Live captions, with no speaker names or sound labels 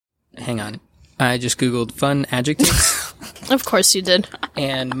hang on. I just Googled fun adjectives. Of course you did.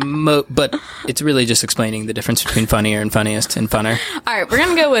 And but it's really just explaining the difference between funnier and funniest and funner. All right, we're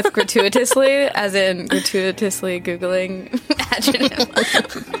going to go with gratuitously, as in gratuitously Googling adjective.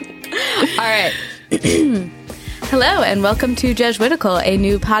 All right. Hello, and welcome to Jesuitical, a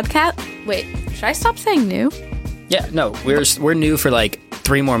new podcast. Wait, should I stop saying new? Yeah, no, we're new for like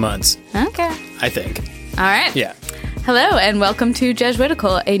 3 more months. Okay. I think. All right. Yeah. Hello, and welcome to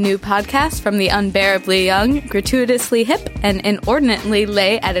Jesuitical, a new podcast from the unbearably young, gratuitously hip, and inordinately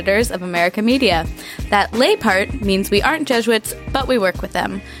lay editors of America Media. That lay part means we aren't Jesuits, but we work with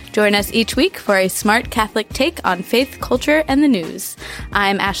them. Join us each week for a smart Catholic take on faith, culture, and the news.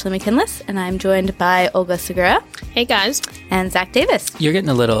 I'm Ashley McKinless, and I'm joined by Olga Segura. Hey, guys. And Zach Davis. You're getting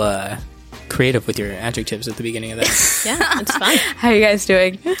a little creative with your adjectives at the beginning of that. Yeah, it's fun. How are you guys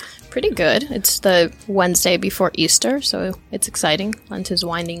doing? Pretty good. It's the Wednesday before Easter, so it's exciting. Lent is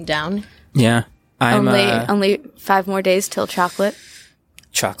winding down. Yeah. I'm Only 5 more days till chocolate.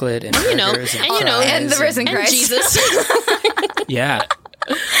 Chocolate and You know, burgers and you know, And the risen and Christ. Jesus. Yeah.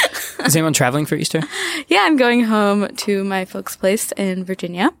 Is anyone traveling for Easter? Yeah, I'm going home to my folks' place in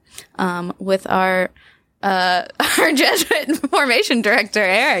Virginia with our Jesuit formation director,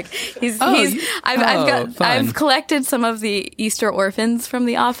 Eric. I've collected some of the Easter orphans from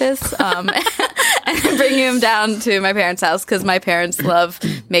the office and bringing them down to my parents' house because my parents love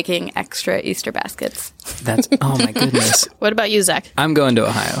making extra Easter baskets. Oh my goodness. What about you, Zach? I'm going to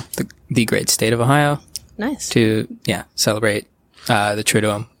Ohio, the great state of Ohio, Nice. to celebrate the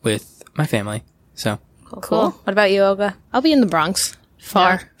Triduum with my family. So Cool. What about you, Olga? I'll be in the Bronx.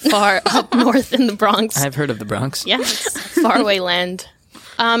 Far up north in the Bronx. I've heard of the Bronx. Yeah, it's faraway land.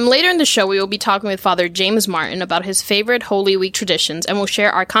 Later in the show, we will be talking with Father James Martin about his favorite Holy Week traditions, and we'll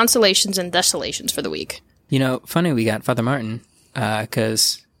share our consolations and desolations for the week. You know, funny we got Father Martin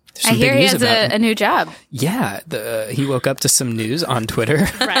because there's I some hear big he news has about him. a new job. Yeah, he woke up to some news on Twitter.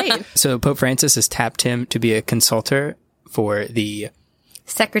 Right. So Pope Francis has tapped him to be a consultor for the...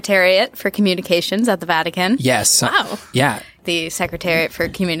 Secretariat for Communications at the Vatican. Yes. Wow. Yeah. The Secretariat for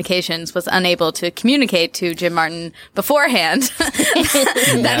Communications was unable to communicate to Jim Martin beforehand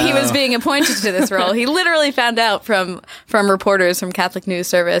that he was being appointed to this role. He literally found out from reporters from Catholic News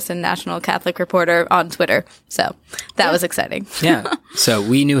Service and National Catholic Reporter on Twitter. So that was exciting. Yeah. So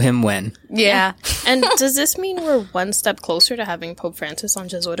we knew him when. Yeah. And does this mean we're one step closer to having Pope Francis on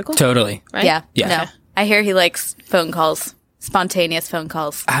Jesuitical? Totally. Right? Yeah. Yeah. No. I hear he likes phone calls. Spontaneous phone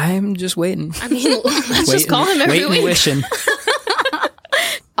calls. I'm just waiting. I mean, let's just call him every waiting, week. wishing.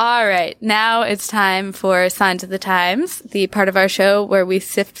 All right. Now it's time for Signs of the Times, the part of our show where we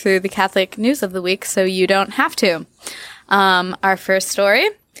sift through the Catholic news of the week so you don't have to. Our first story,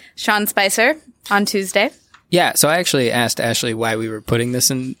 Sean Spicer on Tuesday. Yeah. So I actually asked Ashley why we were putting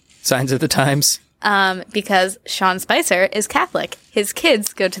this in Signs of the Times. Because Sean Spicer is Catholic. His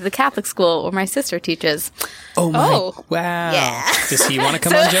kids go to the Catholic school where my sister teaches. Oh, Oh. wow. Yeah. Does he want to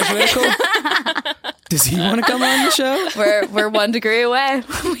come on Jesuitical? Does he want to come on the show? We're 1 degree away.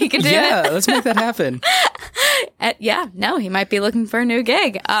 We can do Yeah, it. let's make that happen. No, he might be looking for a new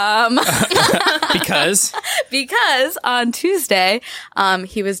gig. Because Because on Tuesday,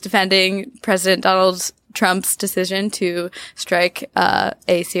 he was defending President Donald Trump's decision to strike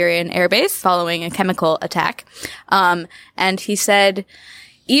a Syrian airbase following a chemical attack. And he said,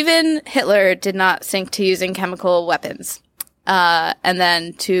 even Hitler did not sink to using chemical weapons. And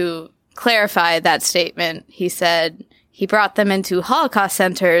then to clarify that statement, he said he brought them into Holocaust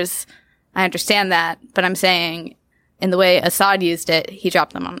centers. I understand that, but I'm saying in the way Assad used it, he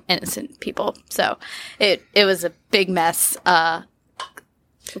dropped them on innocent people. So it was a big mess.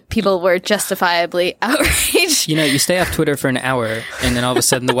 People were justifiably outraged. you know, you stay off Twitter for an hour, and then all of a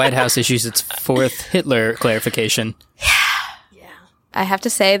sudden the White House issues its 4th Hitler clarification. I have to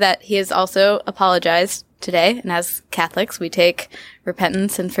say that he has also apologized today, and as Catholics, we take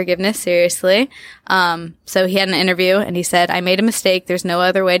repentance and forgiveness seriously. So he had an interview, and he said, I made a mistake. There's no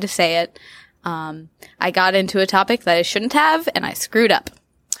other way to say it. I got into a topic that I shouldn't have, and I screwed up.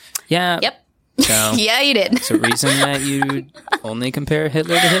 Yeah. Yep. So Yeah, you did. it's a reason that you only compare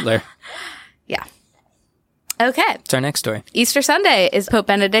Hitler to Hitler. Yeah. Okay. It's our next story. Easter Sunday is Pope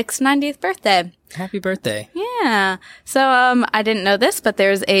Benedict's 90th birthday. Happy birthday. Yeah. So, I didn't know this, but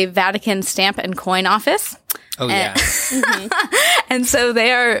there's a Vatican stamp and coin office. Oh, yeah. And so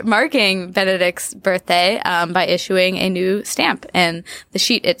they are marking Benedict's birthday by issuing a new stamp. And the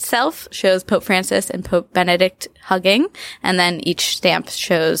sheet itself shows Pope Francis and Pope Benedict hugging. And then each stamp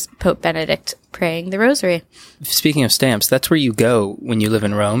shows Pope Benedict praying the rosary. Speaking of stamps, that's where you go when you live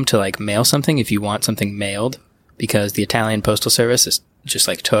in Rome to, like, mail something if you want something mailed, because the Italian postal service is just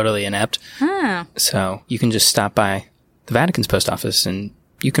like totally inept. So you can just stop by the Vatican's post office and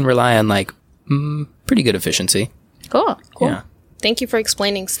you can rely on like pretty good efficiency. Cool. Yeah. Thank you for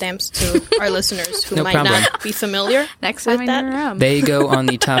explaining stamps to our listeners who No might problem. not be familiar Next with time that. in Rome. They go on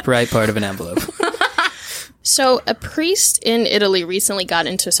the top right part of an envelope. So, a priest in Italy recently got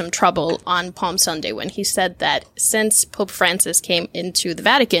into some trouble on Palm Sunday when he said that since Pope Francis came into the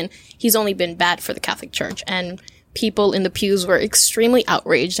Vatican, he's only been bad for the Catholic Church. And people in the pews were extremely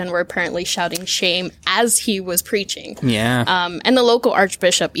outraged and were apparently shouting shame as he was preaching. Yeah. And the local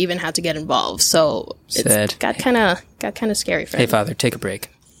archbishop even had to get involved. So, Sad. it got kind of scary for Hey, him. Father, take a break.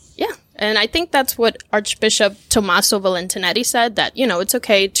 Yeah. And I think that's what Archbishop Tommaso Valentinetti said, that, it's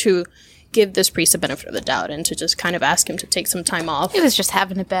okay to give this priest a benefit of the doubt and to just kind of ask him to take some time off. He was just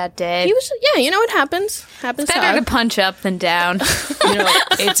having a bad day. He was, it happens. Happens to Better us. to punch up than down.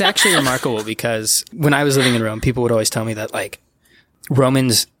 It's actually remarkable because when I was living in Rome, people would always tell me that like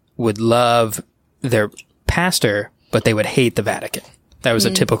Romans would love their pastor, but they would hate the Vatican. That was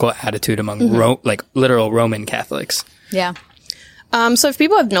a typical attitude among literal Roman Catholics. Yeah. So if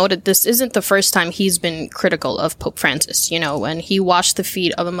people have noted, this isn't the first time he's been critical of Pope Francis. When he washed the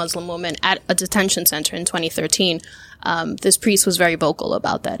feet of a Muslim woman at a detention center in 2013, this priest was very vocal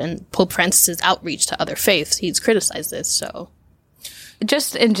about that. And Pope Francis's outreach to other faiths, he's criticized this. So,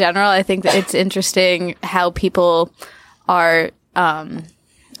 Just in general, I think that it's interesting how people are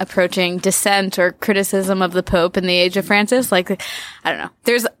approaching dissent or criticism of the Pope in the age of Francis. Like, I don't know.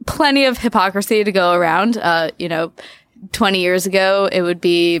 There's plenty of hypocrisy to go around. 20 years ago, it would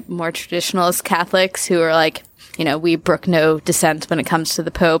be more traditionalist Catholics who are like, we brook no dissent when it comes to the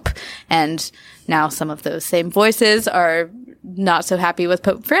Pope. And now some of those same voices are not so happy with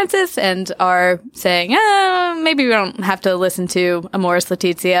Pope Francis and are saying, maybe we don't have to listen to Amoris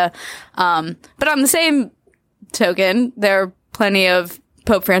Laetitia. But on the same token, there are plenty of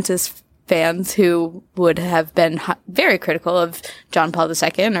Pope Francis fans who would have been very critical of John Paul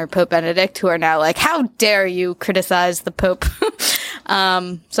II or Pope Benedict, who are now like, how dare you criticize the Pope? So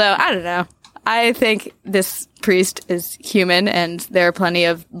I don't know. I think this priest is human, and there are plenty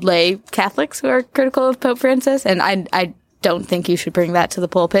of lay Catholics who are critical of Pope Francis, and I don't think you should bring that to the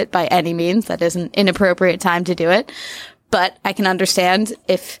pulpit by any means. That is an inappropriate time to do it. But I can understand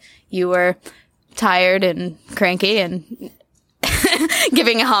if you were tired and cranky and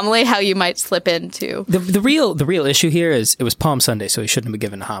giving a homily, how you might slip into The real issue here is it was Palm Sunday, so he shouldn't have been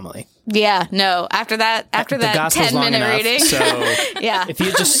given a homily. Yeah, no. After that The gospel's 10-minute long enough, reading, so yeah. if you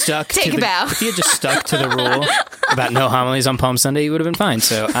had just stuck Take a bow. if you had just stuck to the rule about no homilies on Palm Sunday, you would have been fine.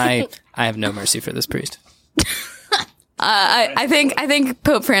 So I have no mercy for this priest. I think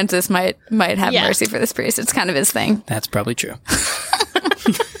Pope Francis might have Yeah. mercy for this priest. It's kind of his thing. That's probably true.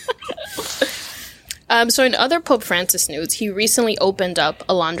 So in other Pope Francis news, he recently opened up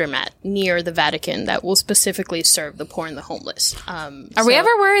a laundromat near the Vatican that will specifically serve the poor and the homeless. Are we ever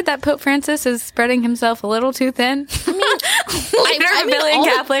worried that Pope Francis is spreading himself a little too thin? Later, I a mean, billion all the-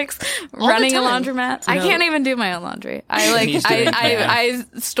 Catholics running a time. laundromat. I can't even do my own laundry. He's doing bad. I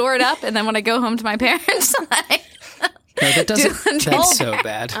store it up, and then when I go home to my parents, No, that doesn't. laundry. That's so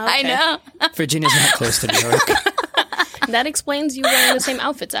bad. I know. Virginia's not close to New York. That explains you wearing the same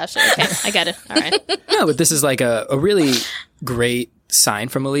outfits, Ashley. Okay, I get it. All right. No, but this is like a really great sign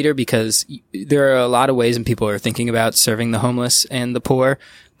from a leader because there are a lot of ways and people are thinking about serving the homeless and the poor,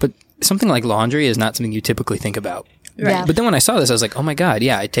 but something like laundry is not something you typically think about. Right. But then when I saw this, I was like, oh my God,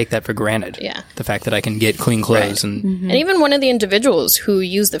 yeah, I take that for granted. Yeah. The fact that I can get clean clothes and And even one of the individuals who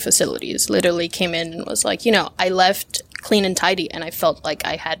used the facilities literally came in and was like, I left clean and tidy and I felt like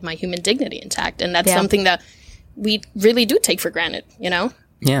I had my human dignity intact. And that's Yeah. something that we really do take for granted, yeah.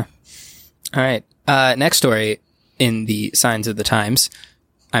 All right. Next story in the Signs of the Times.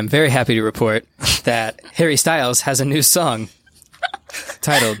 I'm very happy to report that Harry Styles has a new song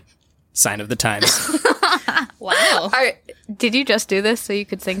titled Sign of the Times. Wow. Did you just do this so you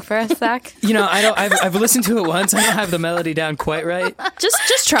could sing for us, Zach? I've listened to it once. I don't have the melody down quite right.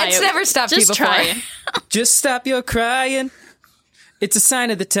 Just try It's it. never stopped Just you try before. it. Just stop your crying. It's a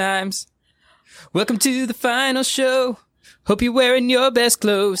sign of the times. Welcome to the final show. Hope you're wearing your best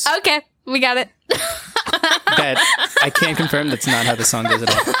clothes. Okay, we got it. That I can confirm that's not how the song goes at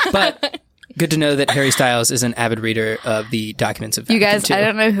all. But good to know that Harry Styles is an avid reader of the documents of You Vatican guys, II. I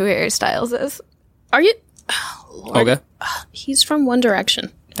don't know who Harry Styles is. Are you? Olga, He's from One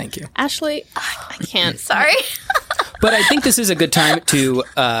Direction. thank you. Ashley, I can't. Sorry. But I think this is a good time to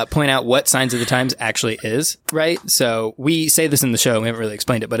point out what Signs of the Times actually is, right? So we say this in the show. We haven't really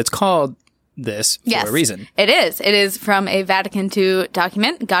explained it, but it's called this for Yes, a reason. It is. It is from a Vatican II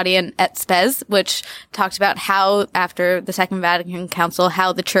document, Gaudium et Spes, which talked about how, after the Second Vatican Council,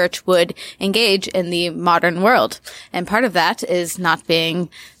 how the church would engage in the modern world. And part of that is not being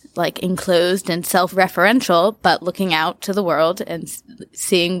like enclosed and self-referential, but looking out to the world and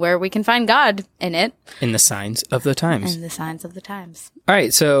seeing where we can find God in it. In the signs of the times. And the signs of the times. All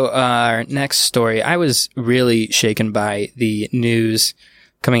right, so our next story, I was really shaken by the news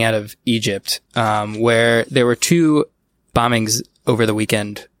coming out of Egypt, where there were 2 bombings over the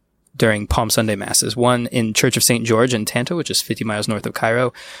weekend during Palm Sunday masses. One in Church of St. George in Tanta, which is 50 miles north of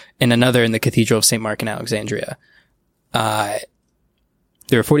Cairo, and another in the Cathedral of St. Mark in Alexandria.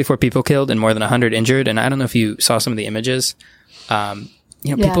 There were 44 people killed and more than 100 injured, and I don't know if you saw some of the images.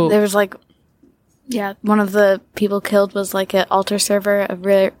 People. There was one of the people killed was like an altar server, a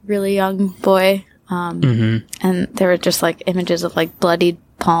really young boy. And there were just like images of like bloodied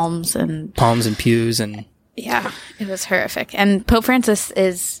palms and pews and. Yeah, it was horrific. And Pope Francis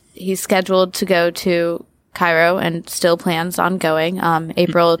he's scheduled to go to Cairo and still plans on going,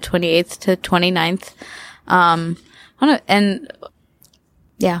 April 28th to 29th.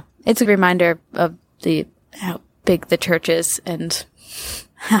 Yeah, it's a reminder of how big the church is and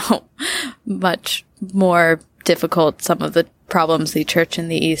how much more difficult some of the problems the church in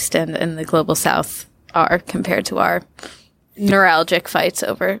the East and in the global South are compared to our neuralgic fights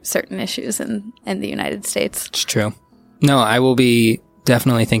over certain issues in the United States. It's true. No, I will be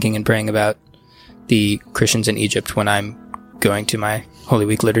definitely thinking and praying about the Christians in Egypt when I'm going to my Holy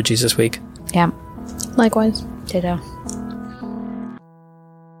Week liturgies this week. Yeah. Likewise. Ditto.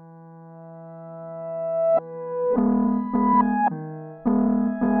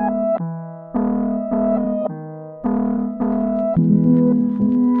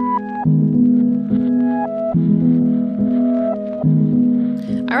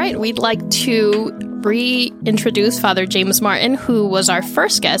 All right, we'd like to reintroduce Father James Martin, who was our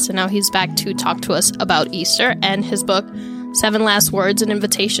first guest, and now he's back to talk to us about Easter and his book, 7 Last Words, An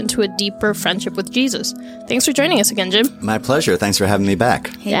Invitation to a Deeper Friendship with Jesus. Thanks for joining us again, Jim. My pleasure. Thanks for having me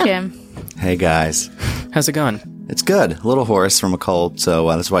back. Hey, Jim. Hey, guys. How's it going? It's good. A little hoarse from a cold, so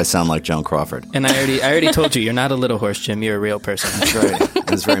that's why I sound like Joan Crawford. And I already told you, you're not a little horse, Jim. You're a real person. That's right.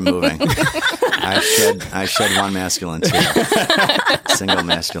 It was very moving. I shed one masculine tear. Single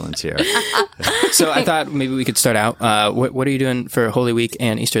masculine tear. So I thought maybe we could start out. What are you doing for Holy Week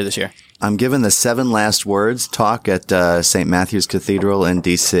and Easter this year? I'm giving the 7 Last Words talk at St. Matthew's Cathedral in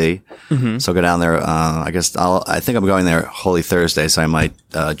D.C. Mm-hmm. So I'll go down there. I think I'm going there Holy Thursday, so I might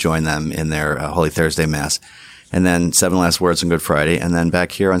join them in their Holy Thursday Mass. And then 7 Last Words on Good Friday, and then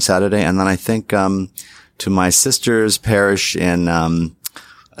back here on Saturday. And then I think to my sister's parish in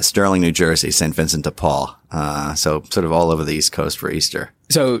Sterling, New Jersey, St. Vincent de Paul. So sort of all over the East Coast for Easter.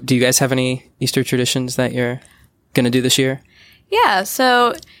 So do you guys have any Easter traditions that you're going to do this year? Yeah,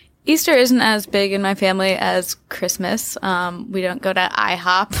 so Easter isn't as big in my family as Christmas. We don't go to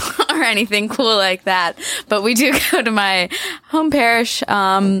IHOP or anything cool like that, but we do go to my home parish.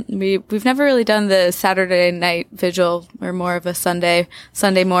 We've never really done the Saturday night vigil. We're more of a Sunday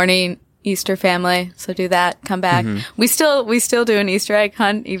morning Easter family. So do that, come back. Mm-hmm. We still do an Easter egg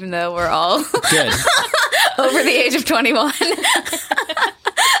hunt, even though we're all good over the age of 21.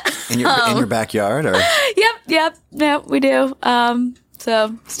 In your backyard, or? Yep, we do.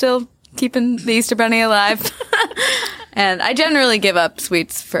 So still keeping the Easter Bunny alive. And I generally give up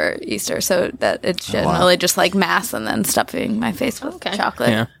sweets for Easter, so that it's generally just like Mass and then stuffing my face with chocolate.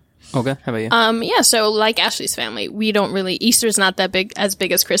 Yeah. Okay, how about you? So like Ashley's family, we don't really, Easter's not that big as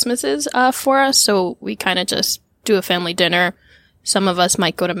Christmas is for us, so we kind of just do a family dinner. Some of us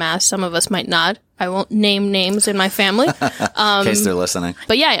might go to Mass, some of us might not. I won't name names in my family. In case they're listening.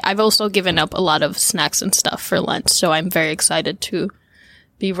 But yeah, I've also given up a lot of snacks and stuff for Lent, so I'm very excited to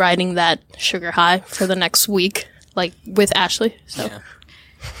be riding that sugar high for the next week, like with Ashley. So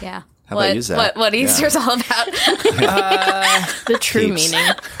yeah. How about you, Zach? What Easter's all about? The true meaning.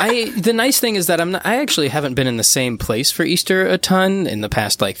 The nice thing is that I actually haven't been in the same place for Easter a ton in the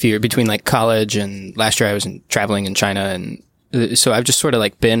past few years, between college and last year I was traveling in China, and so I've just sort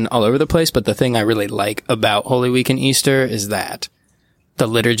of been all over the place. But the thing I really like about Holy Week and Easter is that the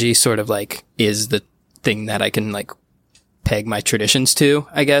liturgy sort of is the thing that I can peg my traditions to,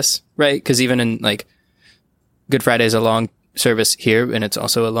 I guess, right? Because even in Good Friday is a long service here, and it's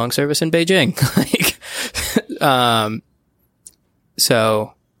also a long service in Beijing.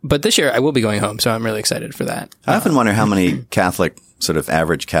 But this year I will be going home, so I'm really excited for that. I often wonder how many Catholic, sort of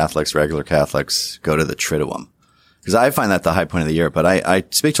average Catholics, regular Catholics, go to the Triduum. Because I find that the high point of the year. But I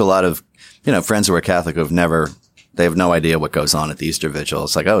speak to a lot of, friends who are Catholic who have never They have no idea what goes on at the Easter Vigil.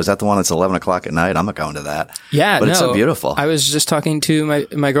 It's like, oh, is that the one that's 11 o'clock at night? I'm not going to that. Yeah, but it's so beautiful. I was just talking to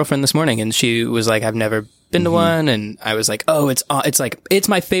my girlfriend this morning, and she was like, I've never been to one, and I was like, oh, it's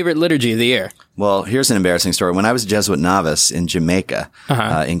my favorite liturgy of the year. Well, here's an embarrassing story. When I was a Jesuit novice in Jamaica,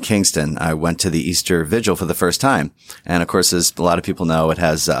 in Kingston, I went to the Easter Vigil for the first time. And of course, as a lot of people know, it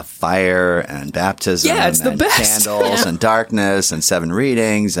has fire and baptism it's the and best. candles and darkness and 7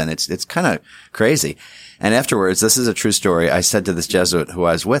 readings. And it's kind of crazy. And afterwards, this is a true story. I said to this Jesuit who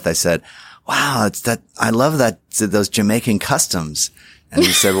I was with, I said, wow, I love those Jamaican customs. And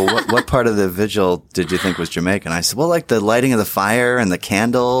he said, well, what part of the vigil did you think was Jamaican? I said, well, like the lighting of the fire and the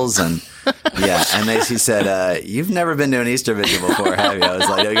candles and yeah. And he said, you've never been to an Easter vigil before, have you? I was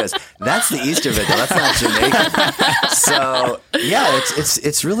like, he goes, that's the Easter vigil. That's not Jamaican. So yeah,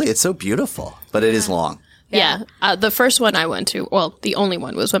 it's so beautiful, but it is long. Yeah. The first one I went to, well, the only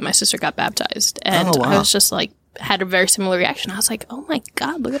one was when my sister got baptized. And I was just like, had a very similar reaction. I was like, oh my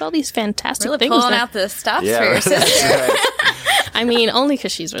God, look at all these fantastic really things. Pulling out the stops for your sister. Right. I mean, only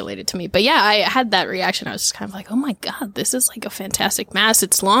because she's related to me. But yeah, I had that reaction. I was just kind of like, oh my God, this is like a fantastic mass.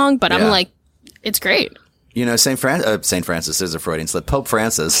 It's long, but I'm like, it's great. You know, St. Francis is a Freudian slip. Pope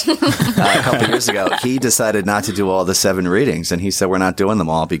Francis, a couple years ago, he decided not to do all the 7 readings. And he said, we're not doing them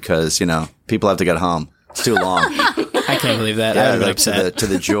all because, people have to get home. It's too long. I can't believe that. Yeah, I would be like upset. to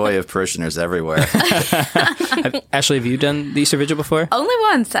the joy of parishioners everywhere. Ashley, have you done the Easter Vigil before? Only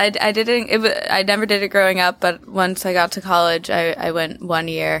once. I didn't. I never did it growing up, but once I got to college, I went 1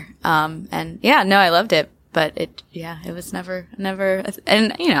 year. And yeah, no, I loved it. But it was never,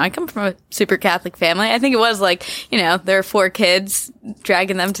 and I come from a super Catholic family. I think it was like, there are 4 kids,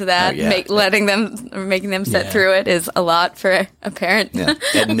 dragging them to that, making them sit through it is a lot for a parent. Yeah.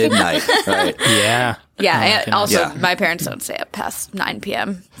 At midnight, right? Yeah. Yeah. Oh, also, my parents don't stay up past 9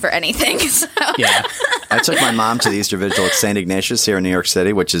 p.m. for anything. So. Yeah. I took my mom to the Easter Vigil at St. Ignatius here in New York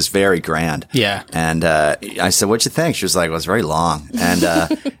City, which is very grand. Yeah. And I said, what'd you think? She was like, well, it's very long. And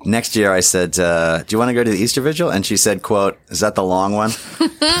next year I said, do you want to go to the Easter Vigil? And she said, quote, is that the long one?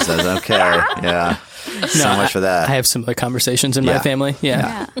 I said, okay. Yeah. So much for that. I have similar conversations in my family.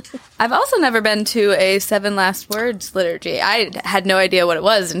 Yeah. I've also never been to a 7 Last Words liturgy. I had no idea what it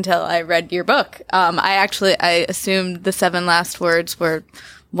was until I read your book. I assumed the 7 last words were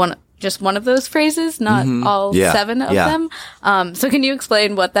just one of those phrases, not all 7 of them. So can you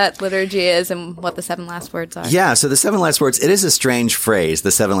explain what that liturgy is and what the 7 last words are? Yeah, so the 7 last words, it is a strange phrase,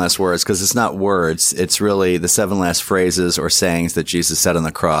 the 7 last words, because it's not words. It's really the 7 last phrases or sayings that Jesus said on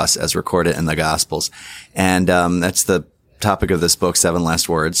the cross as recorded in the Gospels. And that's the topic of this book, 7 Last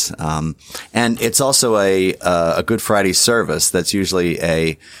Words. And it's also a Good Friday service that's usually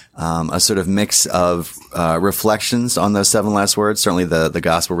a sort of mix of reflections on those 7 last words, certainly the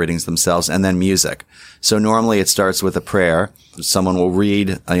gospel readings themselves, and then music. So normally it starts with a prayer. Someone will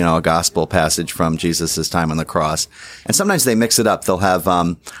read, a gospel passage from Jesus' time on the cross. And sometimes they mix it up. They'll have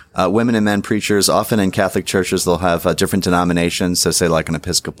women and men preachers. Often in Catholic churches, they'll have different denominations. So say like an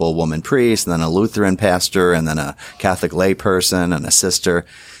Episcopal woman priest, and then a Lutheran pastor, and then a Catholic lay person, and a sister.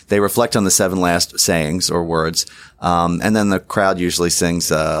 They reflect on the 7 last sayings or words. And then the crowd usually sings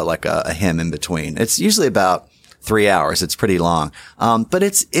like a hymn in between. It's usually about 3 hours. It's pretty long. But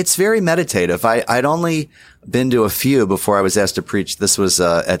it's very meditative. I'd only been to a few before I was asked to preach. This was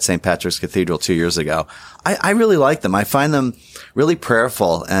at St. Patrick's Cathedral 2 years ago. I really like them. I find them really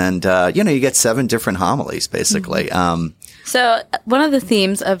prayerful. And, you get 7 different homilies, basically. So one of the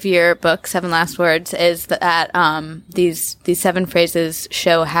themes of your book, 7 Last Words, is that these 7 phrases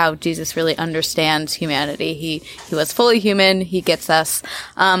show how Jesus really understands humanity. He was fully human. He gets us.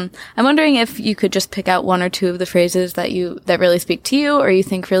 I'm wondering if you could just pick out 1 or 2 of the phrases that really speak to you, or you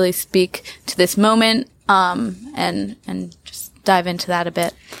think really speak to this moment, and just dive into that a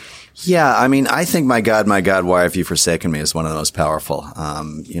bit. Yeah, I mean, I think my God, why have you forsaken me is one of the most powerful.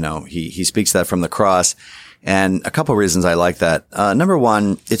 He speaks that from the cross. And a couple of reasons I like that. Number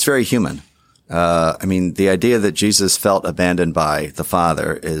one, it's very human. The idea that Jesus felt abandoned by the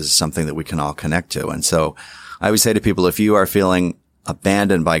Father is something that we can all connect to. And so I always say to people, if you are feeling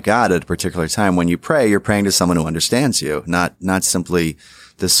abandoned by God at a particular time, when you pray, you're praying to someone who understands you, not simply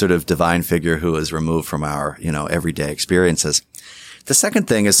this sort of divine figure who is removed from our, everyday experiences. The second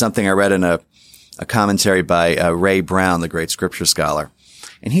thing is something I read in a commentary by Ray Brown, the great scripture scholar.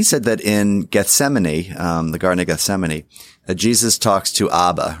 And he said that in Gethsemane, the Garden of Gethsemane, Jesus talks to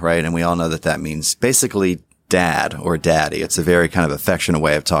Abba, right? And we all know that means basically dad or daddy. It's a very kind of affectionate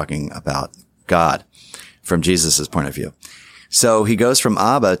way of talking about God from Jesus' point of view. So he goes from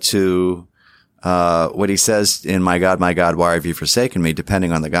Abba to what he says in my God, why have you forsaken me,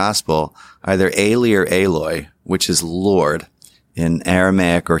 depending on the gospel, either Eli or Eloi, which is Lord in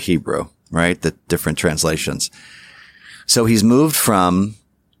Aramaic or Hebrew, right? The different translations. So he's moved from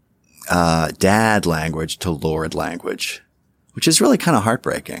dad language to Lord language, which is really kind of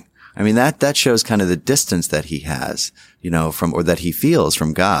heartbreaking. I mean, that shows kind of the distance that he has, or that he feels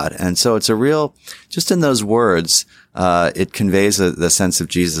from God. And so it's a real, just in those words, it conveys the sense of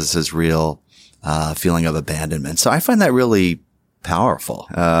Jesus' real, feeling of abandonment. So I find that really powerful.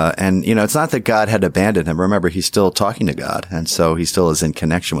 And it's not that God had abandoned him. Remember, he's still talking to God. And so he still is in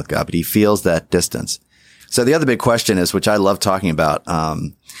connection with God, but he feels that distance. So the other big question is, which I love talking about,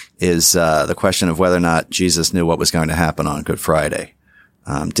 is the question of whether or not Jesus knew what was going to happen on Good Friday.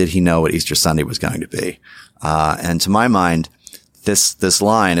 Did he know what Easter Sunday was going to be? And to my mind, this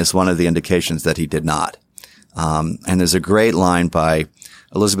line is one of the indications that he did not. And there's a great line by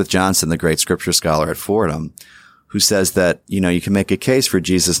Elizabeth Johnson, the great scripture scholar at Fordham, who says that, you can make a case for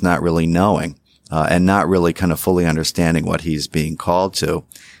Jesus not really knowing, and not really kind of fully understanding what he's being called to,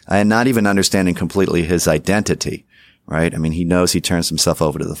 and not even understanding completely his identity, right? I mean, he knows he turns himself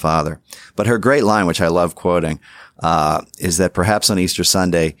over to the Father. But her great line, which I love quoting, is that perhaps on Easter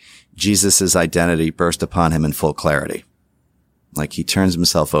Sunday, Jesus' identity burst upon him in full clarity. Like he turns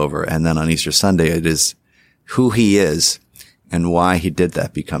himself over, and then on Easter Sunday, it is who he is and why he did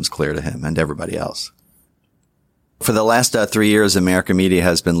that becomes clear to him and everybody else. For the last 3 years, American Media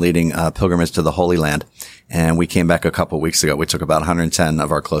has been leading pilgrimage to the Holy Land, and we came back a couple of weeks ago. We took about 110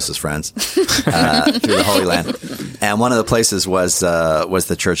 of our closest friends through the Holy Land, and one of the places was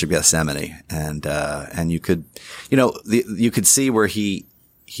the Church of Gethsemane, and you could see where he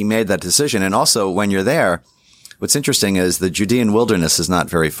made that decision, and also when you're there, what's interesting is the Judean wilderness is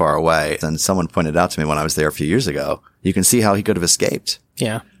not very far away, and someone pointed out to me when I was there a few years ago, you can see how he could have escaped.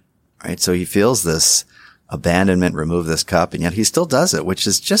 Yeah, right. So he feels this abandonment, remove this cup, and yet he still does it, which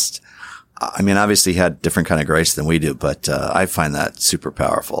is just, I mean, obviously he had different kind of grace than we do, but I find that super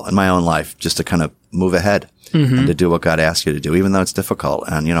powerful in my own life, just to kind of move ahead and to do what God asks you to do, even though it's difficult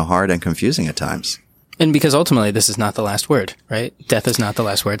and, hard and confusing at times. And because ultimately this is not the last word, right? Death is not the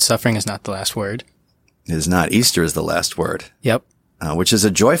last word. Suffering is not the last word. It is not. Easter is the last word. Yep. Which is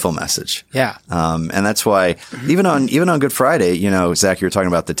a joyful message. Yeah. And that's why even on Good Friday, Zach, you were talking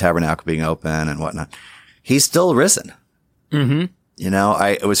about the tabernacle being open and whatnot. He's still risen. Mm-hmm.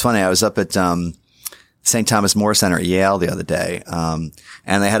 It was funny. I was up at, St. Thomas More Center at Yale the other day. And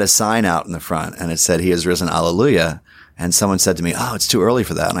they had a sign out in the front and it said, "He is risen. Alleluia." And someone said to me, "Oh, it's too early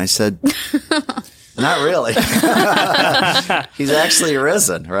for that." And I said, not really. He's actually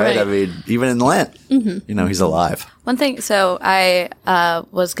risen, right? I mean, even in Lent, he's alive. One thing, so I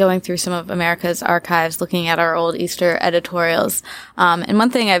was going through some of America's archives looking at our old Easter editorials. And one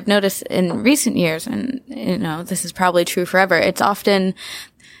thing I've noticed in recent years, and, this is probably true forever, it's often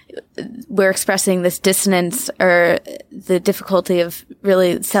we're expressing this dissonance or the difficulty of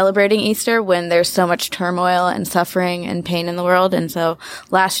really celebrating Easter when there's so much turmoil and suffering and pain in the world. And so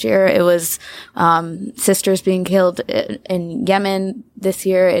last year it was sisters being killed in Yemen. This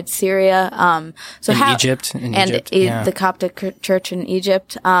year it's Syria. Egypt. The Coptic Church in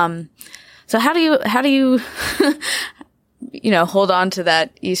Egypt. So how do you hold on to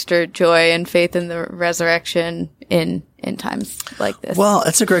that Easter joy and faith in the resurrection in times like this? Well,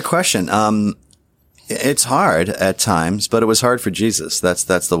 that's a great question. It's hard at times, but it was hard for Jesus. That's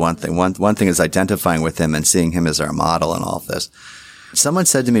the one thing. One thing is identifying with him and seeing him as our model in all of this. Someone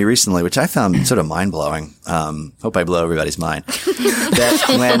said to me recently, which I found sort of mind-blowing, hope I blow everybody's mind,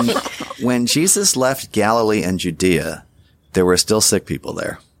 that when Jesus left Galilee and Judea, there were still sick people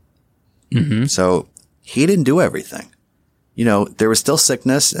there. Mm-hmm. So he didn't do everything. There was still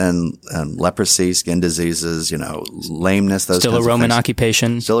sickness and leprosy, skin diseases, lameness, those still kinds a Roman of things.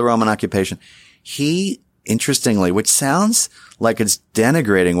 occupation. Still a Roman occupation. He, interestingly, which sounds like it's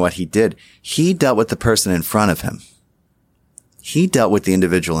denigrating what he did, he dealt with the person in front of him. He dealt with the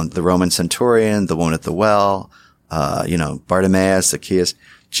individual, the Roman centurion, the woman at the well, Bartimaeus, Zacchaeus,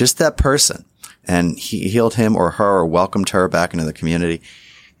 just that person. And he healed him or her or welcomed her back into the community.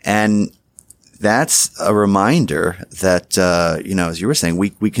 And that's a reminder that, as you were saying,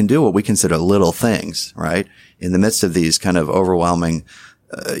 we can do what we consider little things, right? In the midst of these kind of overwhelming,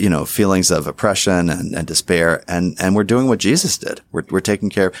 feelings of oppression and despair. And we're doing what Jesus did. We're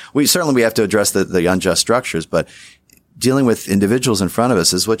taking care of, we have to address the unjust structures, but dealing with individuals in front of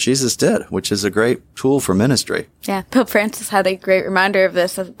us is what Jesus did, which is a great tool for ministry. Yeah. Pope Francis had a great reminder of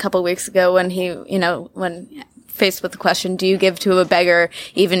this a couple of weeks ago when he, when faced with the question, do you give to a beggar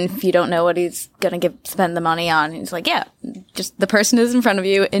even if you don't know what he's going to spend the money on? And he's like, yeah, just the person is in front of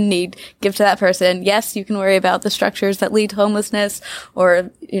you in need. Give to that person. Yes, you can worry about the structures that lead to homelessness or,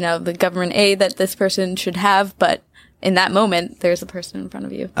 the government aid that this person should have. But in that moment, there's a person in front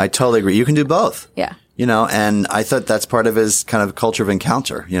of you. I totally agree. You can do both. Yeah. And I thought that's part of his kind of culture of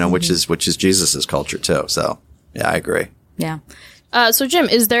encounter, which is Jesus's culture too. So yeah, I agree. Yeah. So Jim,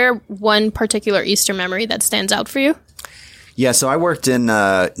 is there one particular Easter memory that stands out for you? Yeah, so I worked in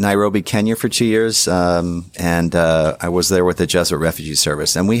Nairobi, Kenya for 2 years, and I was there with the Jesuit Refugee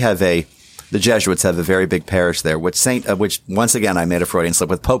Service. And we have the Jesuits have a very big parish there, which once again I made a Freudian slip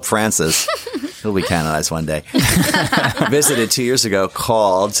with Pope Francis. He'll be canonized one day. Visited 2 years ago,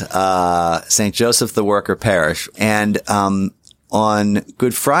 called St. Joseph the Worker Parish, and on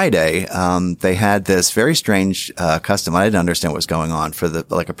Good Friday, they had this very strange custom. I didn't understand what was going on for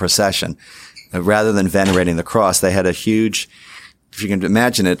a procession. Rather than venerating the cross, they had a huge, if you can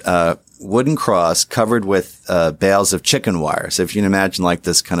imagine it, wooden cross covered with bales of chicken wire. So if you can imagine like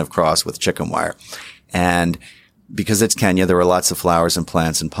this kind of cross with chicken wire. And because it's Kenya, there were lots of flowers and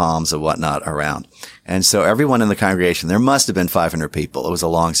plants and palms and whatnot around. And so everyone in the congregation, there must have been 500 people. It was a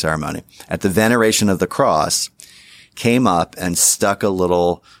long ceremony. At the veneration of the cross, came up and stuck a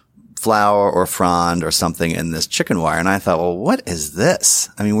little flower or frond or something in this chicken wire. And I thought, well, what is this?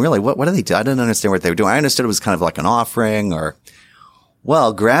 I mean, really, what do they do? I didn't understand what they were doing. I understood it was kind of like an offering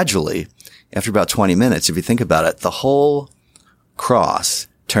well, gradually, after about 20 minutes, if you think about it, the whole cross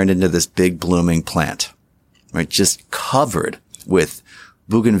turned into this big blooming plant, right? Just covered with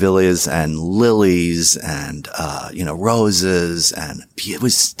bougainvilleas and lilies and, roses. And it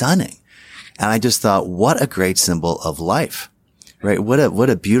was stunning. And I just thought, what a great symbol of life. Right? What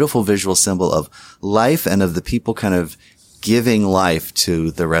a beautiful visual symbol of life and of the people kind of giving life to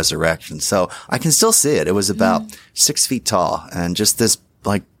the resurrection. So I can still see it. It was about 6 feet tall and just this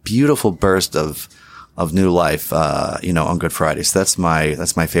like beautiful burst of new life, on Good Friday. So that's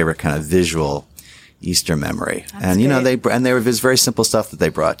my favorite kind of visual Easter memory. That's great. There was very simple stuff that they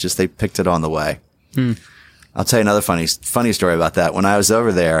brought. Just they picked it on the way. I'll tell you another funny story about that. When I was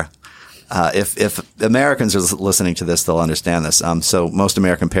over there, if Americans are listening to this, they'll understand this. So most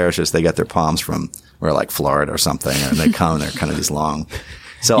American parishes, they get their palms from where like Florida or something, and they come, they're kind of these long.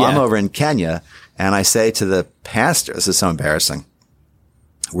 So yeah. I'm over in Kenya, and I say to the pastor, this is so embarrassing.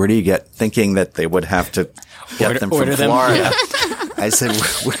 Where do you thinking that they would have to get them from Florida? I said,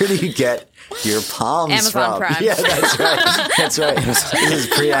 where do you get your palms Amazon from? Prime. Yeah, that's right. That's right. This is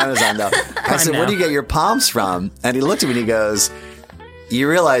pre-Amazon though. I said, where do you get your palms from? And he looked at me and he goes, you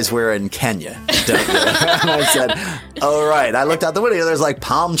realize we're in Kenya, don't you? And I said, oh, right. I looked out the window. There's like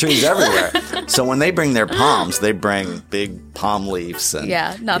palm trees everywhere. So when they bring their palms, they bring big palm leaves. And,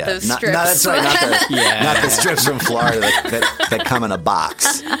 those strips. No, that's right. Not the strips from Florida that come in a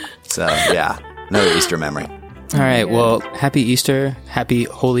box. So, yeah, another Easter memory. All right. Well, happy Easter. Happy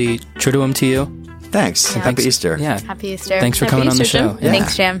Holy Triduum to you. Thanks. Yeah. Happy Easter. Yeah. Happy Easter. Thanks for coming on the show. Yeah.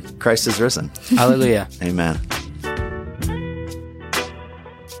 Thanks, Jim. Christ is risen. Hallelujah. Amen.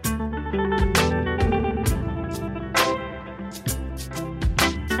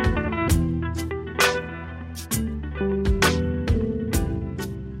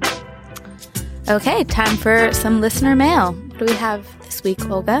 Okay, time for some listener mail. What do we have this week,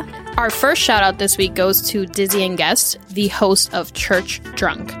 Olga? Our first shout out this week goes to Dizzy and Guest, the host of Church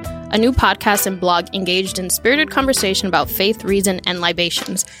Drunk, a new podcast and blog engaged in spirited conversation about faith, reason, and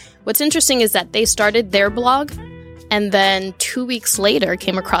libations. What's interesting is that they started their blog and then 2 weeks later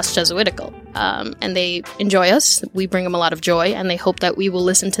came across Jesuitical. And they enjoy us. We bring them a lot of joy, and they hope that we will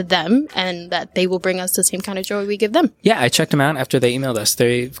listen to them and that they will bring us the same kind of joy we give them. Yeah, I checked them out after they emailed us.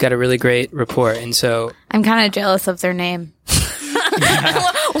 They've got a really great report, and so... I'm kind of jealous of their name.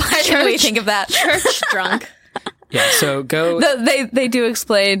 Why did we think of that? Church Drunk. Yeah, so go... They do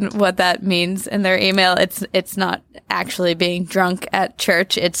explain what that means in their email. It's not actually being drunk at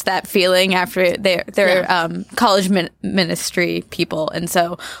church. It's that feeling after they're college ministry people. And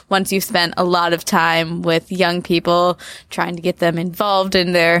so once you've spent a lot of time with young people trying to get them involved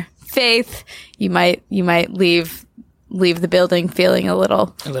in their faith, you might leave the building feeling a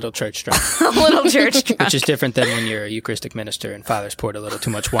little church drunk. A little church drunk. Which is different than when you're a Eucharistic minister and Father's poured a little too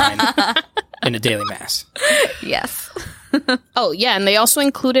much wine in a daily mass. Yes. Oh, yeah, and they also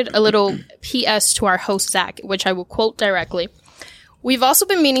included a little PS to our host, Zach, which I will quote directly. We've also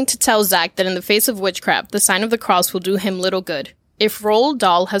been meaning to tell Zach that in the face of witchcraft, the sign of the cross will do him little good. If Roald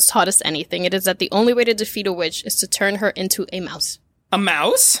Dahl has taught us anything, it is that the only way to defeat a witch is to turn her into a mouse. A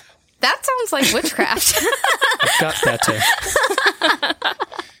mouse? That sounds like witchcraft. I've got that too.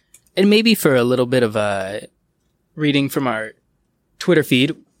 And maybe for a little bit of a reading from our Twitter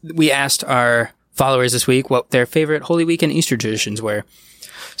feed. We asked our followers this week what their favorite Holy Week and Easter traditions were.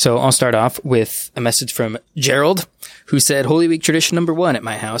 So I'll start off with a message from Gerald, who said, Holy Week tradition number 1 at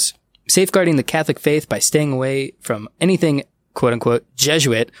my house, safeguarding the Catholic faith by staying away from anything, quote unquote,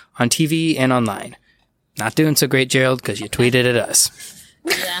 Jesuit on TV and online. Not doing so great, Gerald, because you tweeted at us.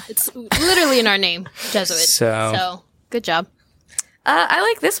 Yeah, it's literally in our name, Jesuit. So good job. I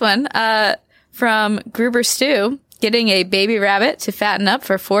like this one from Gruber Stew, getting a baby rabbit to fatten up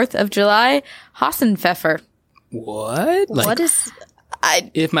for 4th of July Hassenpfeffer. What? What is...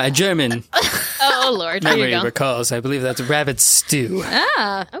 If my German Oh, Lord. Here you memory go. recalls, I believe that's rabbit stew.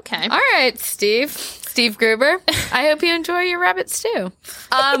 Ah, Okay. all right, Steve Gruber. I hope you enjoy your rabbit stew.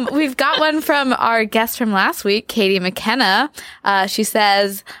 We've got one from our guest from last week, Katie McKenna. She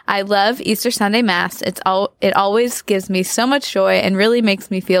says, I love Easter Sunday Mass. It always gives me so much joy and really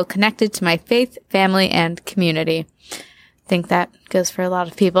makes me feel connected to my faith, family, and community. I think that goes for a lot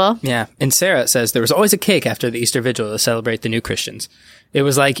of people. Yeah. And Sarah says there was always a cake after the Easter Vigil to celebrate the new Christians. It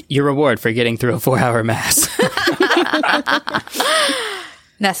was like your reward for getting through a 4-hour Mass.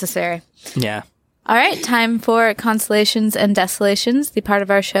 Necessary. Yeah. All right, time for Consolations and Desolations, the part of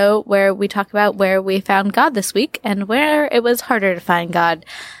our show where we talk about where we found God this week and where it was harder to find God.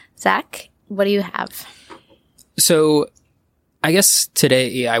 Zach, what do you have? So I guess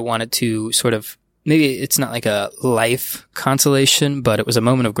today I wanted to sort of, maybe it's not like a life consolation, but it was a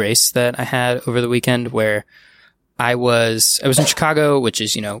moment of grace that I had over the weekend where I was in Chicago, which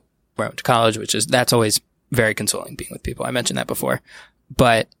is, where I went to college, that's always very consoling being with people. I mentioned that before,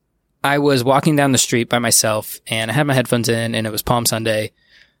 but I was walking down the street by myself and I had my headphones in and it was Palm Sunday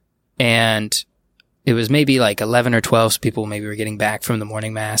and it was maybe like 11 or 12. So people maybe were getting back from the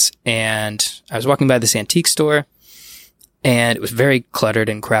morning Mass, and I was walking by this antique store and it was very cluttered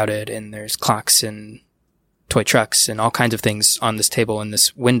and crowded, and there's clocks and toy trucks and all kinds of things on this table in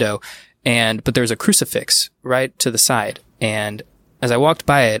this window. But there's a crucifix right to the side. And as I walked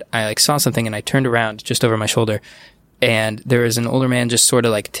by it, I saw something and I turned around just over my shoulder, and there was an older man just sort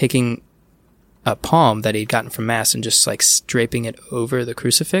of taking a palm that he'd gotten from Mass and just draping it over the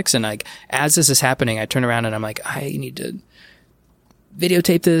crucifix. And as this is happening, I turn around and I'm like, I need to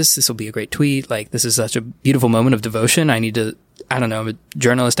videotape this. This will be a great tweet. This is such a beautiful moment of devotion. I need to, I don't know, I'm a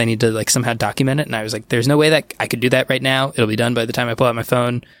journalist. I need to somehow document it. And I was like, there's no way that I could do that right now. It'll be done by the time I pull out my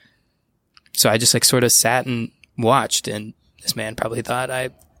phone. So I just sort of sat and watched, and this man probably thought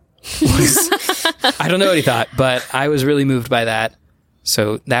I was, I don't know what he thought, but I was really moved by that.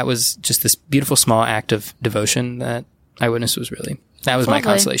 So that was just this beautiful small act of devotion that I witnessed. That was my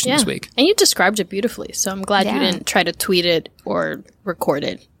consolation this week. And you described it beautifully, so I'm glad you didn't try to tweet it or record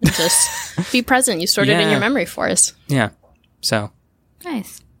it. Just be present. You stored it in your memory for us. Yeah. So.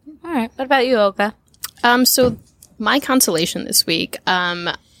 Nice. All right. What about you, Olga? So my consolation this week,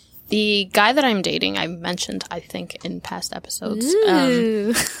 the guy that I'm dating, I mentioned, I think, in past episodes.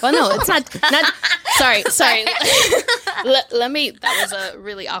 Well, no, it's not. Sorry. That was a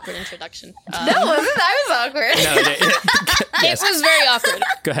really awkward introduction. No, it wasn't. I was awkward. No, It was very awkward.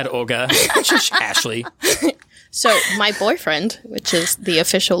 Go ahead, Olga. Ashley. So my boyfriend, which is the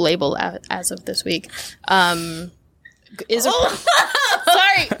official label as of this week, is a...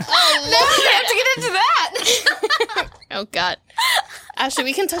 Sorry. Oh, No, we have to get into that. Oh, God. Ashley,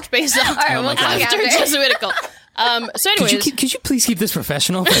 we can touch base on right, we'll talk after after. Jesuitical. So anyways... Could you please keep this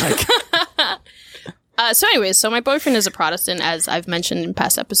professional? So my boyfriend is a Protestant, as I've mentioned in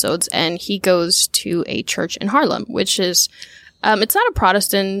past episodes, and he goes to a church in Harlem, which is, it's not a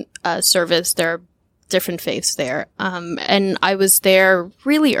Protestant service. There are different faiths there. And I was there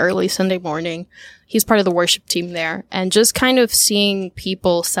really early Sunday morning. He's part of the worship team there, and just kind of seeing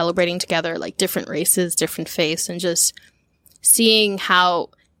people celebrating together, different races, different faiths, and just seeing how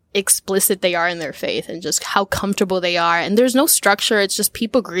explicit they are in their faith and just how comfortable they are. And there's no structure. It's just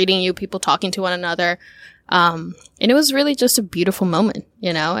people greeting you, people talking to one another. And it was really just a beautiful moment,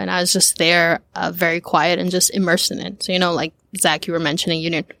 and I was just there, very quiet and just immersed in it. So, like Zach, you were mentioning, you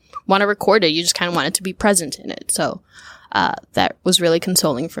didn't want to record it. You just kind of wanted to be present in it. So, that was really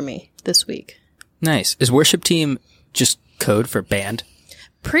consoling for me this week. Nice. Is worship team just code for band?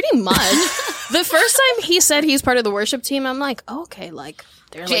 Pretty much. The first time he said he's part of the worship team, I'm like, oh, okay,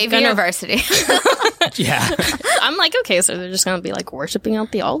 they're JV University. Yeah. I'm like, okay, so they're just gonna be worshiping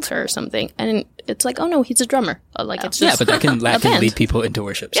out the altar or something, and it's like, oh no, he's a drummer. It's just but that can band. lead people into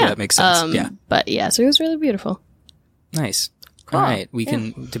worship, so that makes sense. But yeah, so it was really beautiful. Nice. All right, we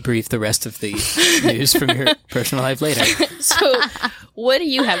can debrief the rest of the news from your personal life later. So, what do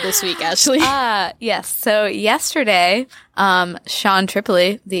you have this week, Ashley? Yes. So yesterday, Sean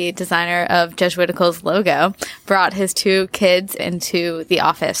Tripoli, the designer of Jesuitical's logo, brought his 2 kids into the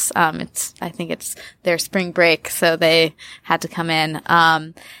office. I think it's their spring break, so they had to come in.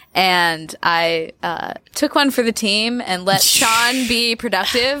 And I took one for the team and let Sean be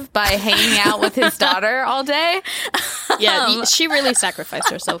productive by hanging out with his daughter all day. Yeah, she really sacrificed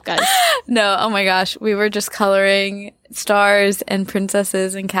herself, guys. No, oh my gosh. We were just coloring stars and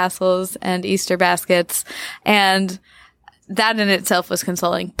princesses and castles and Easter baskets. And that in itself was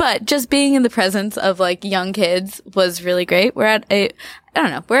consoling. But just being in the presence of like young kids was really great. We're at a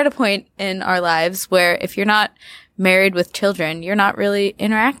point in our lives where if you're not married with children, you're not really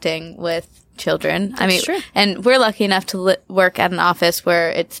interacting with children. True. And we're lucky enough to work at an office where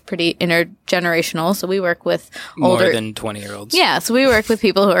it's pretty intergenerational. So we work with older More than 20-year-olds. Yeah, so we work with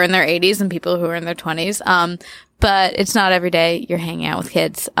people who are in their 80s and people who are in their 20s. But it's not every day you're hanging out with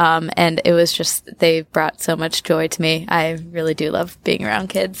kids. And it was just, they brought so much joy to me. I really do love being around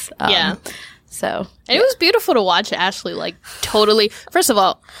kids. Yeah. So. And it was beautiful to watch Ashley, like, totally. First of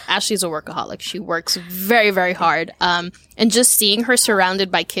all, Ashley's a workaholic. She works very, very hard. And just seeing her surrounded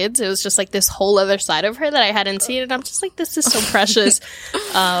by kids, it was just like this whole other side of her that I hadn't seen. And I'm just like, this is so precious.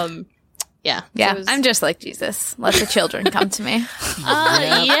 Yeah. Yeah, So I'm just like Jesus. Let the children come to me.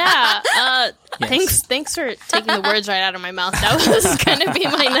 Yes. Thanks for taking the words right out of my mouth. That was going to be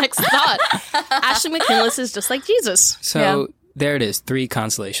my next thought. Ashley McKinless is just like Jesus. So there it is, 3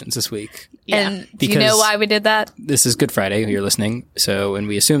 consolations this week. Yeah. And do you know why we did that? This is Good Friday, you're listening. So, and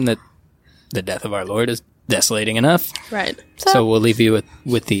we assume that the death of our Lord is desolating enough. Right. So we'll leave you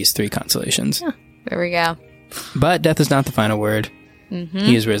with these 3 consolations. Yeah. There we go. But death is not the final word. Mm-hmm.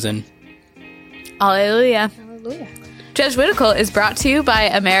 He is risen. Hallelujah. Hallelujah. Jesuitical is brought to you by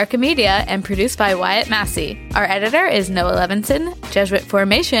America Media and produced by Wyatt Massey. Our editor is Noah Levinson. Jesuit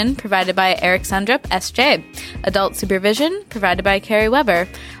formation provided by Eric Sundrup, S.J. Adult supervision provided by Carrie Weber.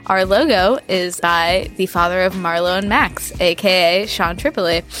 Our logo is by the father of Marlo and Max, a.k.a. Sean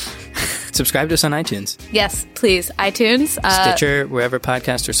Tripoli. Subscribe to us on iTunes. Yes, please. iTunes. Stitcher, wherever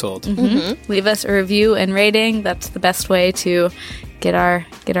podcasts are sold. Mm-hmm. Leave us a review and rating. That's the best way to get our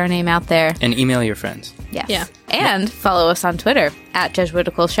name out there. And email your friends. Yes. Yeah. And follow us on Twitter at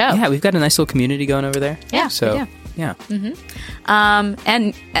Jesuitical Show. Yeah, we've got a nice little community going over there. Yeah, So, we do. yeah.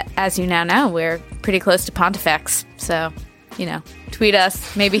 And as you now know, we're pretty close to Pontifex. So, tweet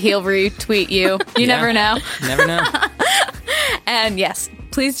us. Maybe he'll retweet you. You Yeah. never know. You never know. And yes,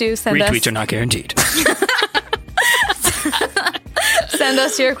 please do send Retweets are not guaranteed. Send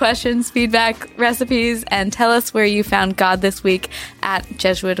us your questions, feedback, recipes, and tell us where you found God this week at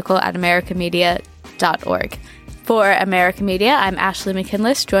Jesuitical@americamedia.org. For America Media, I'm Ashley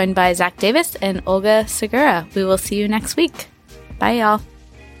McKinless, joined by Zach Davis and Olga Segura. We will see you next week. Bye, y'all.